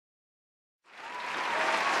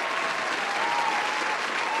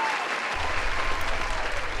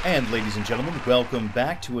And ladies and gentlemen, welcome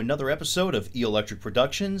back to another episode of E-Electric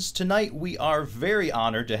Productions. Tonight we are very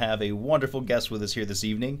honored to have a wonderful guest with us here this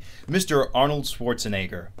evening, Mr. Arnold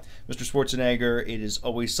Schwarzenegger. Mr. Schwarzenegger, it is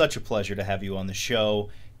always such a pleasure to have you on the show.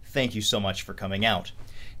 Thank you so much for coming out.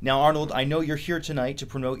 Now, Arnold, I know you're here tonight to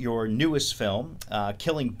promote your newest film,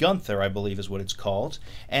 Killing Gunther, I believe is what it's called,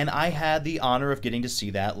 and I had the honor of getting to see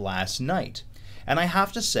that last night. And I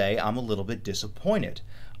have to say, I'm a little bit disappointed.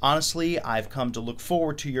 Honestly, I've come to look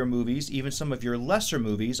forward to your movies. Even some of your lesser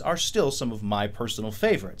movies are still some of my personal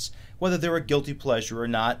favorites. Whether they're a guilty pleasure or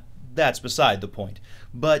not, that's beside the point.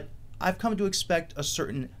 But I've come to expect a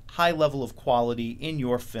certain high level of quality in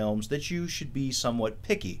your films that you should be somewhat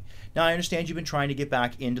picky. Now, I understand you've been trying to get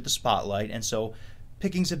back into the spotlight, and so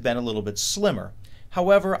pickings have been a little bit slimmer.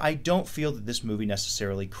 However, I don't feel that this movie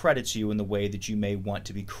necessarily credits you in the way that you may want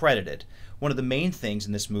to be credited. One of the main things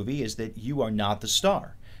in this movie is that you are not the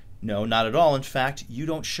star. No, not at all. In fact, you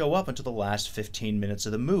don't show up until the last 15 minutes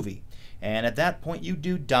of the movie. And at that point, you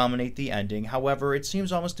do dominate the ending. However, it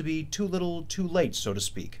seems almost to be too little, too late, so to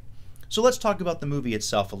speak. So let's talk about the movie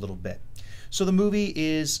itself a little bit. So the movie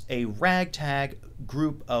is a ragtag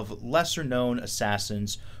group of lesser-known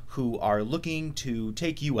assassins who are looking to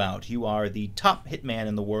take you out. You are the top hitman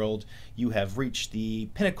in the world. You have reached the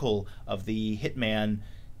pinnacle of the hitman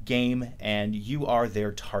game, and you are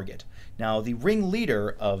their target. Now, the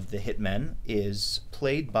ringleader of the hitmen is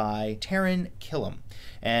played by Taran Killam.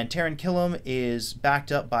 And Taran Killam is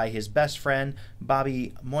backed up by his best friend,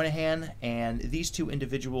 Bobby Moynihan, and these two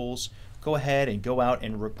individuals go ahead and go out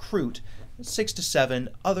and recruit 6 to 7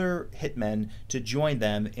 other hitmen to join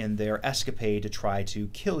them in their escapade to try to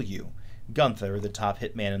kill you, Gunther, the top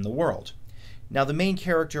hitman in the world. Now, the main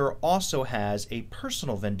character also has a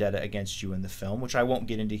personal vendetta against you in the film, which I won't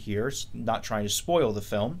get into here, not trying to spoil the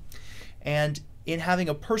film. And in having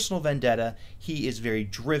a personal vendetta, he is very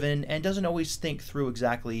driven and doesn't always think through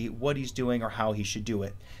exactly what he's doing or how he should do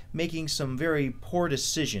it, making some very poor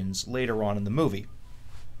decisions later on in the movie.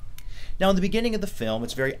 Now, in the beginning of the film,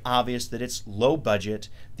 it's very obvious that it's low budget.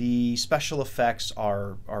 The special effects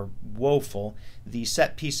are woeful. The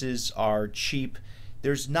set pieces are cheap.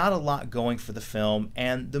 There's not a lot going for the film,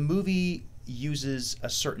 and the movie uses a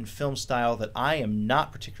certain film style that I am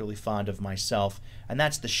not particularly fond of myself, and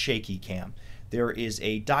that's the shaky cam. There is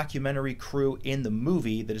a documentary crew in the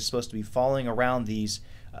movie that is supposed to be following around these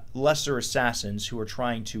lesser assassins who are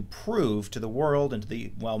trying to prove to the world and to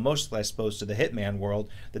the, well, mostly I suppose to the hitman world,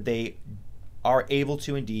 that they are able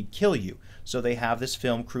to indeed kill you. So they have this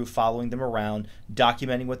film crew following them around,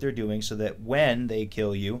 documenting what they're doing so that when they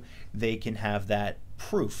kill you, they can have that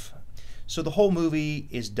proof. So the whole movie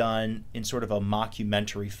is done in sort of a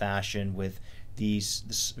mockumentary fashion with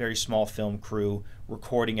this very small film crew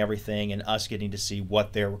recording everything and us getting to see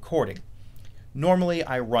what they're recording. Normally,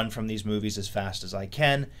 I run from these movies as fast as I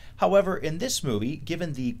can. However, in this movie,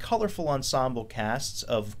 given the colorful ensemble casts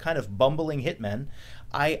of kind of bumbling hitmen,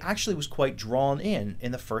 I actually was quite drawn in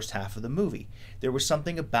the first half of the movie. There was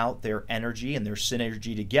something about their energy and their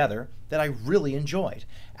synergy together that I really enjoyed.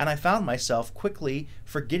 And I found myself quickly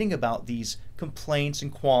forgetting about these complaints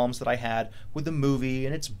and qualms that I had with the movie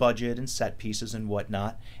and its budget and set pieces and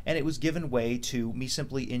whatnot, and it was given way to me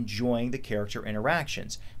simply enjoying the character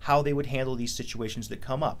interactions, how they would handle these situations that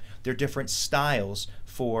come up, their different styles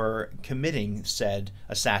for committing said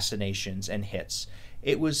assassinations and hits.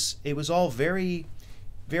 It was all very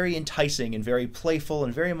enticing and very playful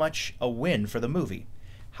and very much a win for the movie.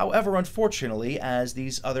 However, unfortunately, as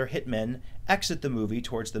these other hitmen exit the movie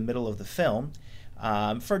towards the middle of the film,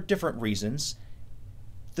 for different reasons,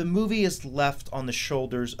 the movie is left on the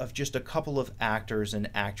shoulders of just a couple of actors and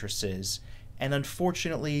actresses, and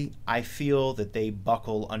unfortunately, I feel that they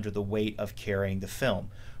buckle under the weight of carrying the film.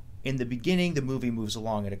 In the beginning, the movie moves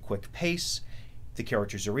along at a quick pace, the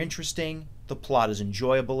characters are interesting, the plot is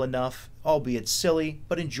enjoyable enough, albeit silly,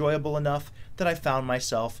 but enjoyable enough that I found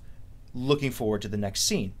myself looking forward to the next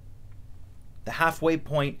scene. The halfway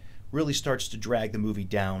point really starts to drag the movie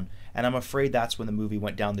down, and I'm afraid that's when the movie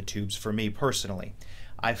went down the tubes for me personally.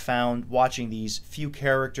 I found watching these few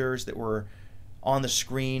characters that were on the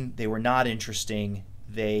screen, they were not interesting.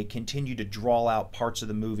 They continued to draw out parts of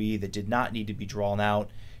the movie that did not need to be drawn out.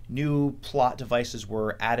 New plot devices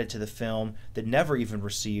were added to the film that never even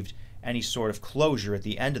received any sort of closure at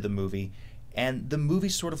the end of the movie, and the movie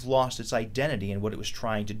sort of lost its identity in what it was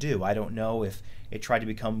trying to do. I don't know if it tried to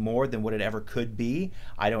become more than what it ever could be.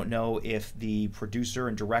 I don't know if the producer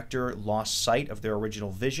and director lost sight of their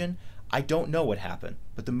original vision. I don't know what happened,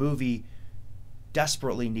 but the movie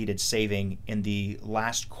desperately needed saving in the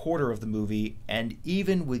last quarter of the movie, and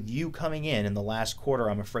even with you coming in the last quarter,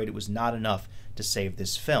 I'm afraid it was not enough to save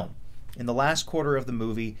this film. In the last quarter of the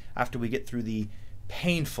movie, after we get through the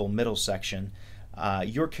painful middle section,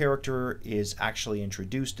 your character is actually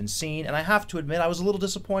introduced and seen, and I have to admit I was a little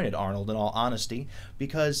disappointed, Arnold, in all honesty,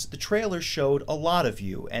 because the trailer showed a lot of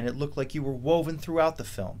you, and it looked like you were woven throughout the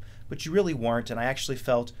film, but you really weren't, and I actually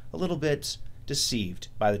felt a little bit deceived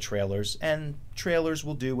by the trailers, and trailers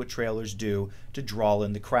will do what trailers do to draw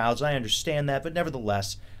in the crowds. I understand that, but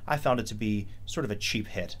nevertheless, I found it to be sort of a cheap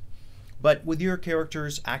hit. But with your character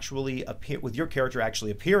actually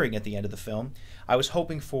appearing at the end of the film, I was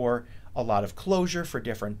hoping for a lot of closure for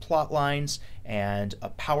different plot lines and a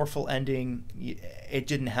powerful ending. It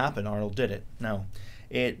didn't happen, Arnold, did it? No.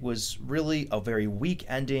 It was really a very weak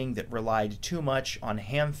ending that relied too much on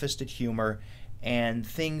ham-fisted humor, and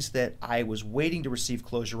things that I was waiting to receive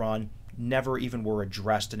closure on never even were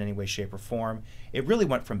addressed in any way, shape, or form. It really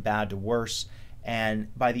went from bad to worse, and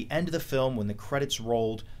by the end of the film, when the credits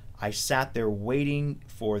rolled, I sat there waiting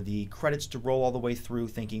for the credits to roll all the way through,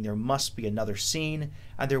 thinking there must be another scene,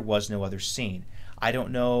 and there was no other scene. I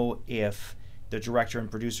don't know if the director and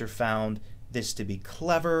producer found this to be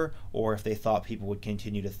clever, or if they thought people would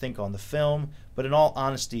continue to think on the film, but in all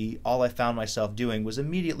honesty, all I found myself doing was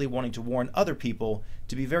immediately wanting to warn other people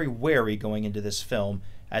to be very wary going into this film,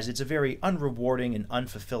 as it's a very unrewarding and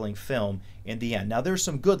unfulfilling film in the end. Now, there's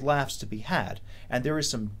some good laughs to be had, and there is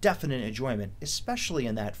some definite enjoyment, especially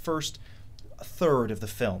in that first third of the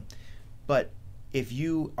film. But if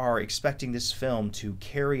you are expecting this film to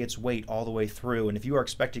carry its weight all the way through, and if you are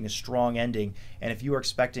expecting a strong ending, and if you are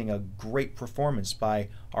expecting a great performance by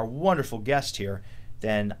our wonderful guest here,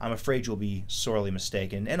 then I'm afraid you'll be sorely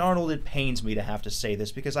mistaken. And Arnold, it pains me to have to say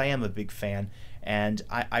this because I am a big fan, and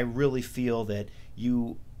I really feel that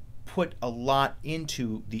you put a lot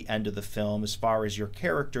into the end of the film as far as your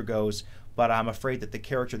character goes, but I'm afraid that the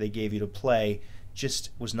character they gave you to play just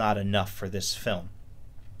was not enough for this film.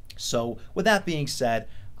 So with that being said,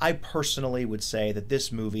 I personally would say that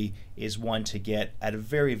this movie is one to get at a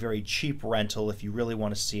very, very cheap rental if you really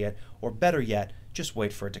want to see it, or better yet, just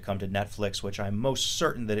wait for it to come to Netflix, which I'm most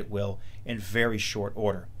certain that it will in very short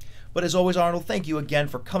order. But as always, Arnold, thank you again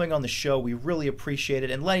for coming on the show. We really appreciate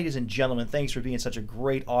it. And ladies and gentlemen, thanks for being such a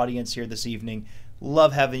great audience here this evening.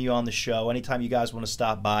 Love having you on the show. Anytime you guys want to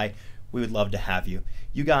stop by, we would love to have you.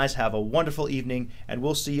 You guys have a wonderful evening, and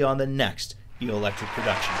we'll see you on the next Electric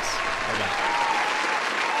Productions.